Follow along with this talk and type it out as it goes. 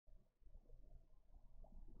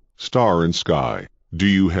StarInSky. Do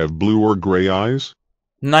you have blue or gray eyes?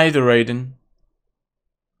 Neither, Raiden.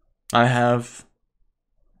 I have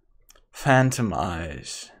phantom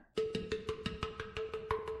eyes.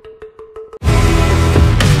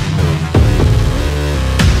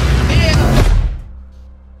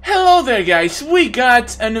 Hello there guys, we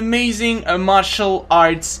got an amazing martial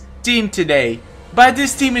arts team today. But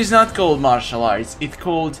this team is not called martial arts, it's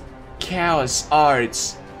called chaos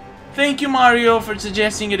arts. Thank you Mario for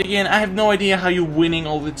suggesting it again. I have no idea how you're winning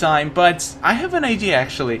all the time, but I have an idea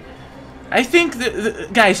actually. I think,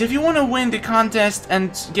 guys, if you want to win the contest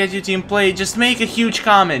and get your team played, just make a huge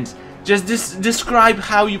comment. Just describe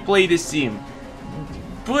how you play this team.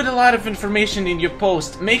 Put a lot of information in your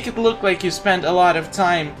post. Make it look like you spent a lot of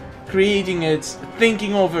time creating it,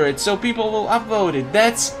 thinking over it, so people will upvote it.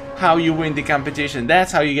 That's how you win the competition.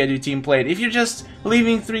 That's how you get your team played. If you're just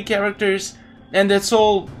leaving 3 characters and that's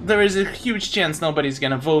all, there is a huge chance nobody's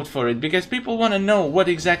gonna vote for it, because people want to know what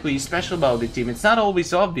exactly is special about the team. It's not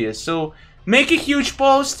always obvious, so make a huge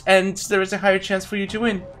post and there is a higher chance for you to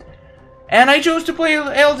win. And I chose to play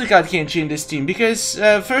Elder God Kenshi in this team because,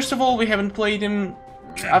 first of all, we haven't played him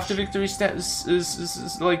after victory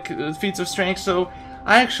like feats of strength, so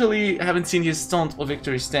I actually haven't seen his stunt or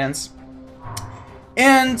victory stance.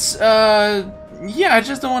 And yeah, I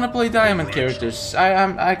just don't want to play diamond characters.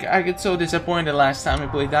 I get so disappointed last time we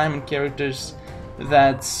played diamond characters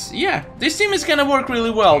that, yeah, this team is gonna work really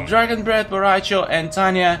well. Dragon Breath, Baracho, and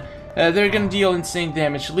Tanya, they're gonna deal insane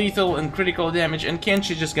damage, lethal and critical damage, and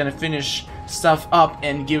Kenshi just gonna finish stuff up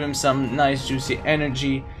and give him some nice juicy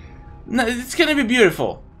energy. No, it's gonna be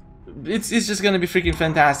beautiful. It's just gonna be freaking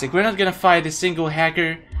fantastic. We're not gonna fight a single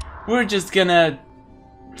hacker. We're just gonna,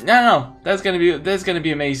 I don't know. That's gonna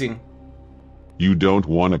be amazing. You don't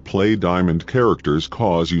want to play diamond characters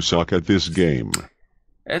cause you suck at this game.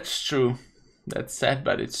 That's true. That's sad,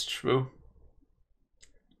 but it's true.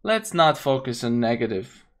 Let's not focus on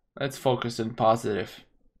negative. Let's focus on positive.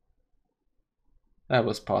 That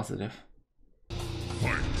was positive.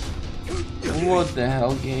 What the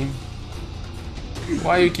hell, game?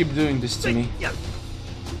 Why you keep doing this to me?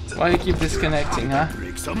 Why you keep disconnecting, huh?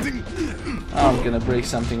 Oh, I'm gonna break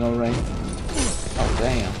something, alright. Oh,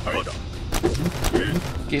 damn.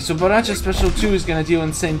 Okay, so Baracha Special 2 is gonna deal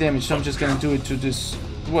insane damage, so I'm just gonna do it to this...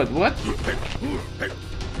 What?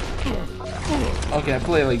 Okay, I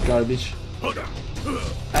play like garbage.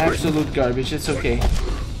 Absolute garbage, it's okay.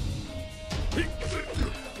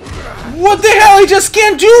 What the hell? I just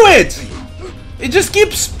can't do it! It just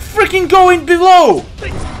keeps freaking going below!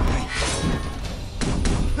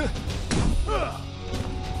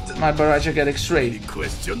 My Baracha got X-rayed.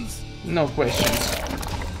 Questions? No questions.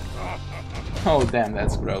 Oh damn,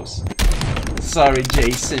 that's gross. Sorry,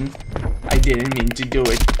 Jason. I didn't mean to do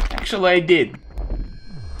it. Actually, I did.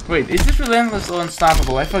 Wait, is this relentless or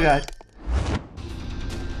unstoppable? I forgot.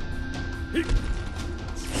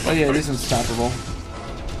 Oh yeah, it is unstoppable.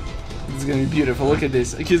 It's gonna be beautiful. Look at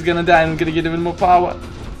this. He's gonna die and I'm gonna get even more power.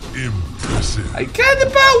 Impressive. I got the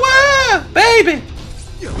power! Baby!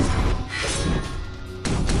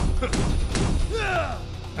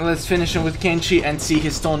 And let's finish him with Kenshi and see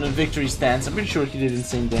his stone and victory stance. I'm pretty sure he did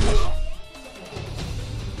insane damage.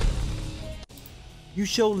 You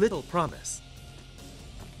show little promise.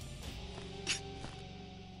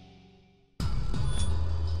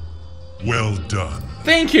 Well done.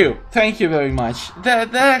 Thank you very much.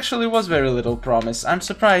 That actually was very little promise. I'm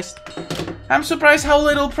surprised. I'm surprised how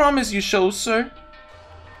little promise you show, sir.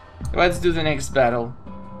 Let's do the next battle.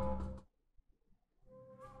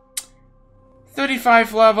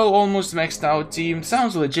 35 level, almost maxed out team.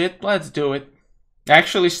 Sounds legit. Let's do it. I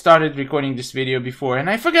actually started recording this video before and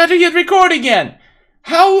I forgot to hit record again.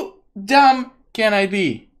 How dumb can I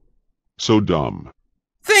be? So dumb.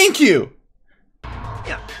 Thank you.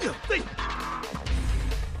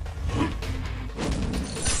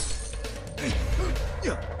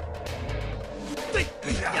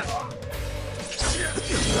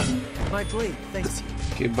 My blade thanks you.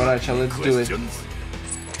 Okay, Baracha, let's do it.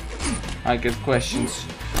 I get questions.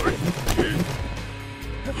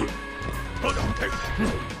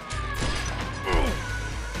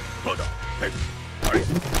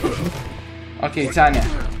 Okay, Tanya,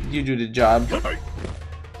 you do the job.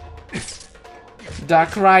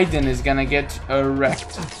 Dark Raiden is gonna get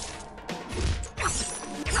wrecked.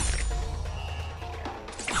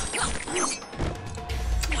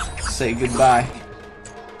 Say goodbye.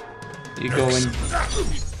 You're going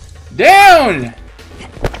down!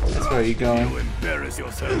 That's where you're going.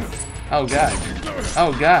 Oh god.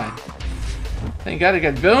 Oh god. Thank god I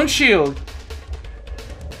got Bone Shield.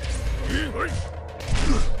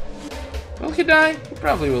 Will he die?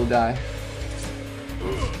 probably will die.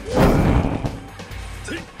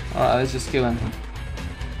 Alright, let's just kill him.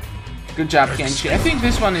 Good job, Kenshi. I think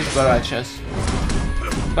this one is Baracha's.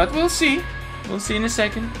 But we'll see. We'll see in a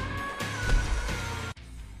second.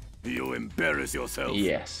 You embarrass yourself.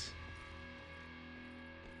 Yes.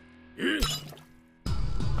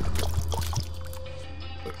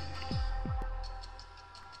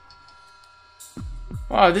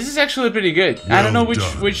 Wow, this is actually pretty good. I don't know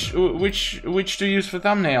which to use for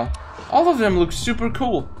thumbnail. All of them look super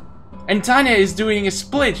cool. And Tanya is doing a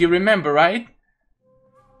split, you remember, right?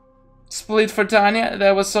 Split for Tanya?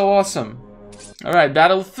 That was so awesome. Alright,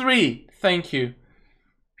 battle 3. Thank you.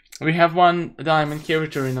 We have one diamond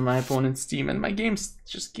character in my opponent's team, and my game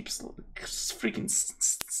just keeps freaking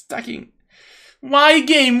stacking. Why,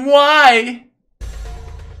 game? Why?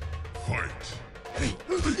 Fight.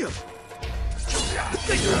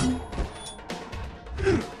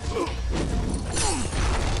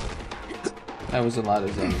 That was a lot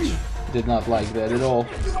of damage. Did not like that at all.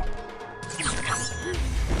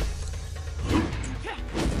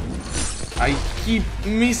 I keep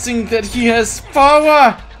missing that he has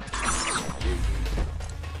power!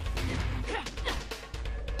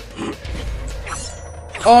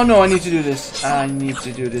 Oh no, I need to do this. I need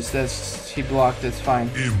to do this. He blocked, that's fine.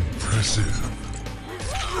 Impressive.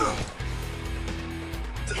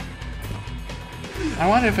 I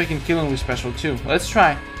wonder if I can kill him with special 2. Let's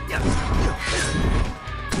try.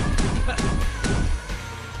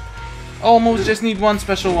 Almost just need one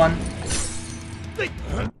special 1.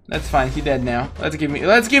 That's fine, he dead now. Let's give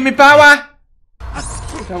me power!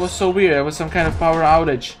 That was so weird, that was some kind of power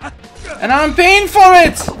outage. And I'm paying for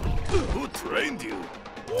it! Who trained you?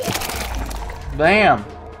 Bam!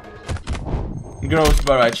 Gross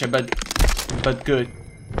Baracha, but good.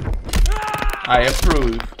 I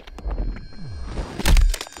approve.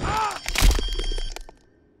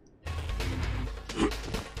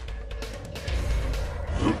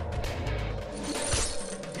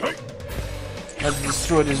 Let's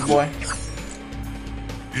destroy this boy.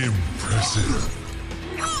 Impressive.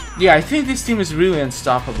 Yeah, I think this team is really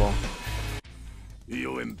unstoppable.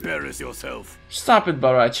 You embarrass yourself. Stop it,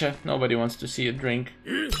 Baracha. Nobody wants to see a drink.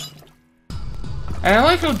 And I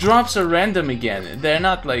like how drops are random again. They're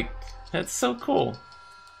not like... That's so cool.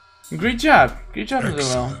 Great job. Great job,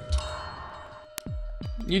 Noel.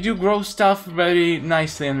 You do grow stuff very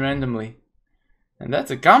nicely and randomly. And that's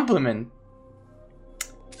a compliment.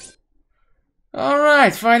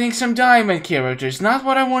 Alright, fighting some diamond characters. Not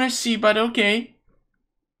what I want to see, but okay.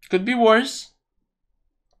 Could be worse.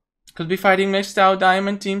 Could be fighting mixed out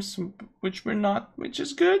diamond teams, which we're not, which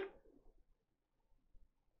is good.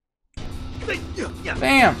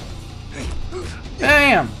 Bam!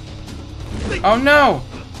 Bam! Oh no!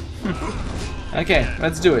 Okay,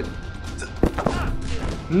 let's do it.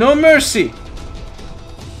 No mercy!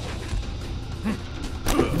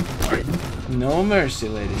 No mercy,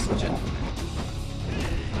 ladies and gentlemen.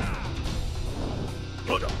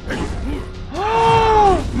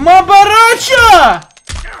 Mabaracha!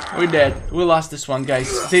 We're dead. We lost this one,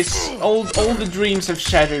 guys. All the dreams have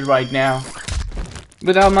shattered right now.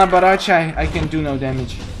 Without Mabaracha, I can do no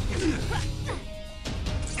damage.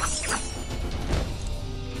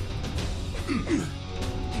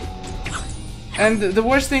 And the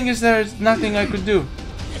worst thing is there's nothing I could do.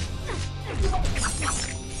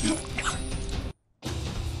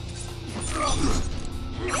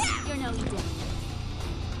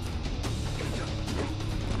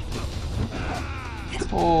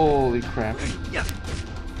 Holy crap.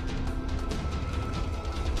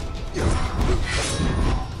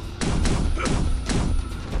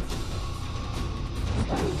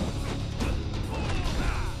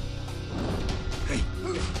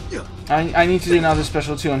 I need to do another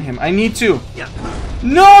special 2 on him. I need to.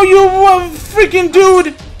 No, you freaking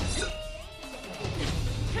dude!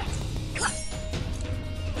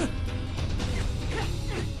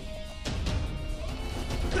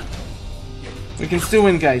 We can still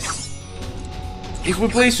win, guys. If we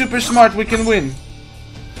play super smart, we can win.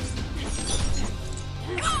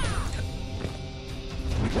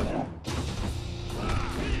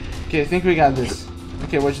 Okay, I think we got this.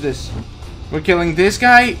 Okay, watch this. We're killing this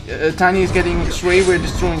guy. Tanya is getting X-ray. We're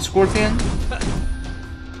destroying Scorpion.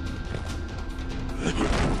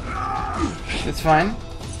 That's fine.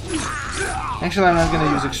 Actually, I'm not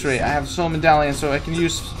gonna use X-ray. I have Soul Medallion, so I can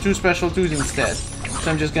use 2 special 2s instead.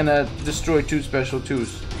 So I'm just gonna destroy 2 special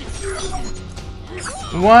 2s.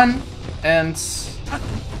 1 and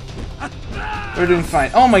we're doing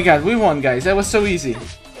fine. Oh my god, we won, guys. That was so easy.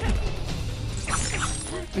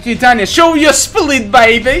 Okay, Tanya, show your split,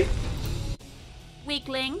 baby.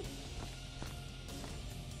 Weakling.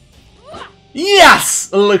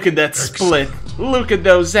 Yes! Look at that split. Look at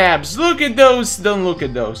those abs. Look at those. Don't look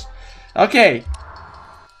at those. Okay.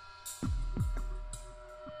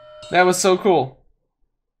 That was so cool.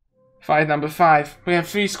 Fight number 5. We have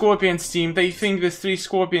 3 Scorpions team. They think the 3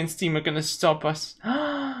 Scorpions team are gonna stop us.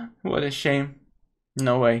 What a shame.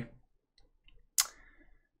 No way.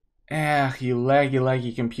 Ah, you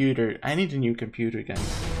laggy computer. I need a new computer, guys.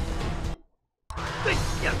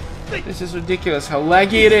 This is ridiculous how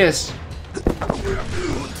laggy it is.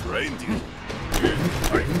 Who trained you?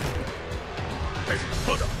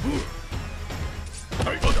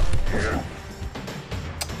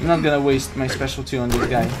 I'm not gonna waste my special 2 on this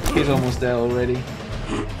guy. He's almost there already.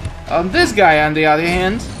 On this guy, on the other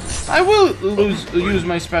hand, I will use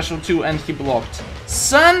my special 2 and he blocked.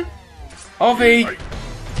 Son of a...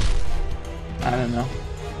 I don't know.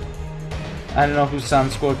 I don't know who Sun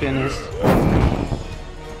Scorpion is.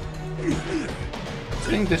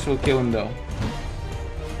 I think this will kill him though.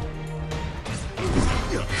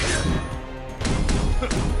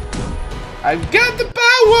 I've got the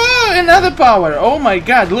power! Another power! Oh my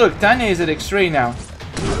god, look, Tanya is at X-ray now.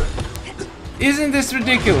 Isn't this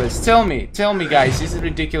ridiculous? Tell me guys, is it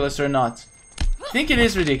ridiculous or not? I think it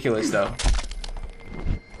is ridiculous though.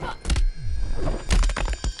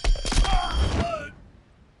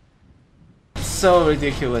 So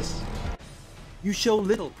ridiculous. You show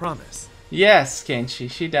little promise. Yes, Kenshi,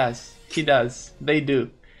 she does. He does. They do.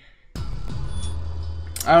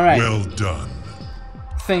 Alright. Well done.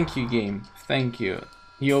 Thank you, game. Thank you.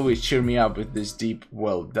 You always cheer me up with this deep,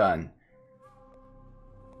 well done.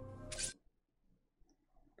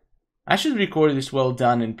 I should record this well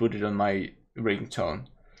done and put it on my ringtone.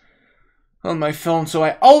 On my phone, so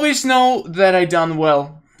I always know that I done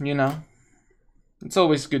well, you know. It's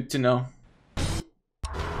always good to know.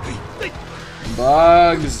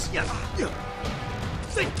 Bugs!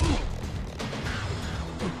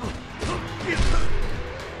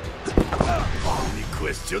 Any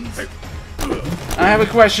questions? I have a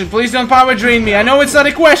question. Please don't power drain me. I know it's not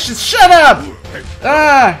a question. Shut up!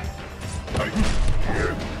 Ah!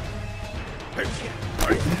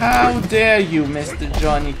 How dare you, Mr.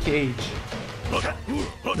 Johnny Cage?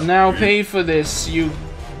 Now pay for this, you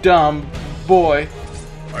dumb boy.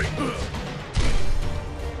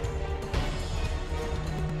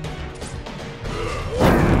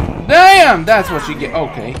 Damn! That's what you get.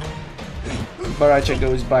 Okay. Baracha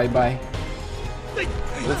goes bye-bye.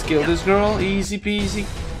 Let's kill this girl. Easy peasy.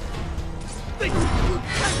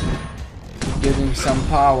 Give him some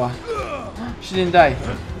power. She didn't die.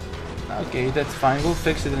 Okay, that's fine. We'll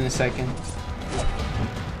fix it in a second.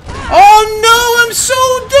 Oh no! I'm so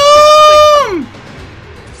dumb!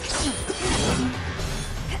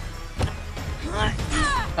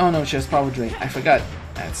 Oh no, she has power drain. I forgot.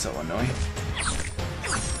 That's so annoying.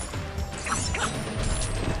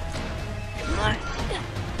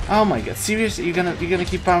 Oh my god, seriously, you're gonna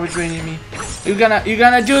keep power draining me? You're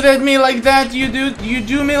gonna do that me like that? You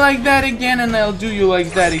do me like that again, and I'll do you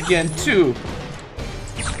like that again too.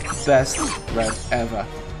 Best rep ever.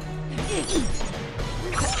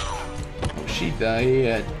 Oh, she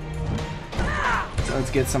died. So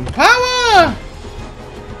let's get some power!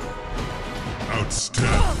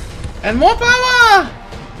 Outstanding. And more power!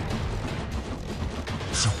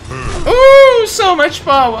 Superb. Ooh, so much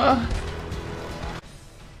power!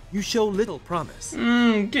 You show little promise.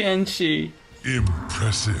 Kenshi.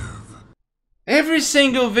 Impressive. Every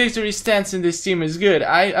single victory stance in this team is good.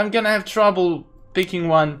 I'm gonna have trouble picking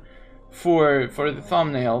one for the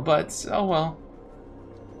thumbnail, but oh well.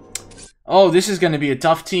 Oh, this is gonna be a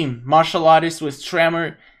tough team. Martial artist with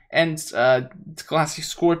Tremor and classic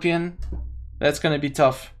Scorpion. That's gonna be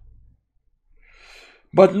tough.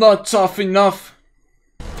 But not tough enough.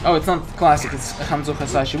 Oh, it's not classic, it's Hanzo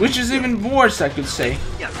Hasashi, which is even worse, I could say.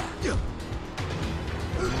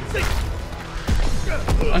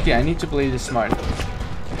 Okay, I need to play this smart.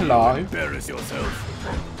 Hello. Embarrass yourself.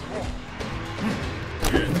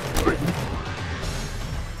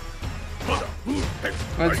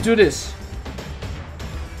 Let's do this.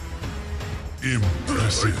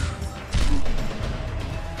 Impressive.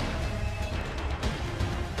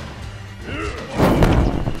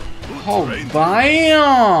 Oh,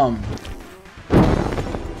 bam!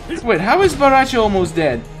 Wait, how is Baracha almost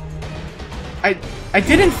dead? I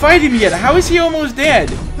didn't fight him yet. How is he almost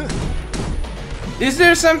dead? Is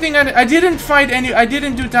there something I didn't fight any? I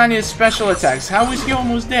didn't do Tanya's special attacks. How is he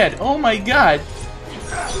almost dead? Oh my god!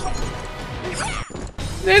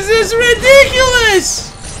 This is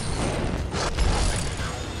ridiculous!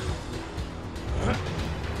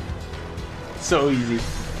 So easy.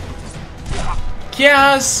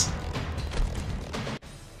 Chaos!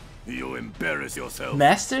 embarrass yourself.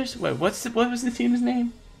 Masters? Wait, what was the team's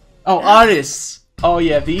name? Oh, artists. Oh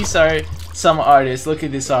yeah, these are some artists. Look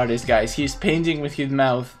at this artist, guys. He's painting with his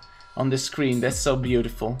mouth on the screen. That's so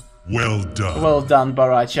beautiful. Well done. Well done,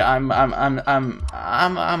 Baracha.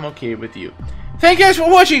 I'm okay with you. Thank you guys for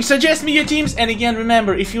watching. Suggest me your teams, and again,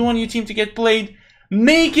 remember, if you want your team to get played,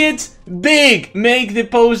 make it big. Make the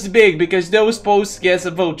post big, because those posts get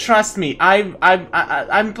a vote. Trust me.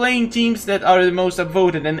 I'm playing teams that are the most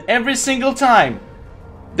upvoted, and every single time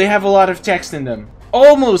they have a lot of text in them.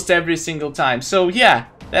 Almost every single time. So yeah,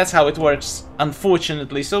 that's how it works,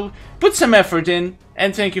 unfortunately. So put some effort in,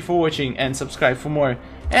 and thank you for watching, and subscribe for more.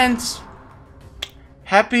 And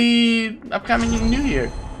happy upcoming New Year.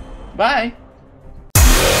 Bye.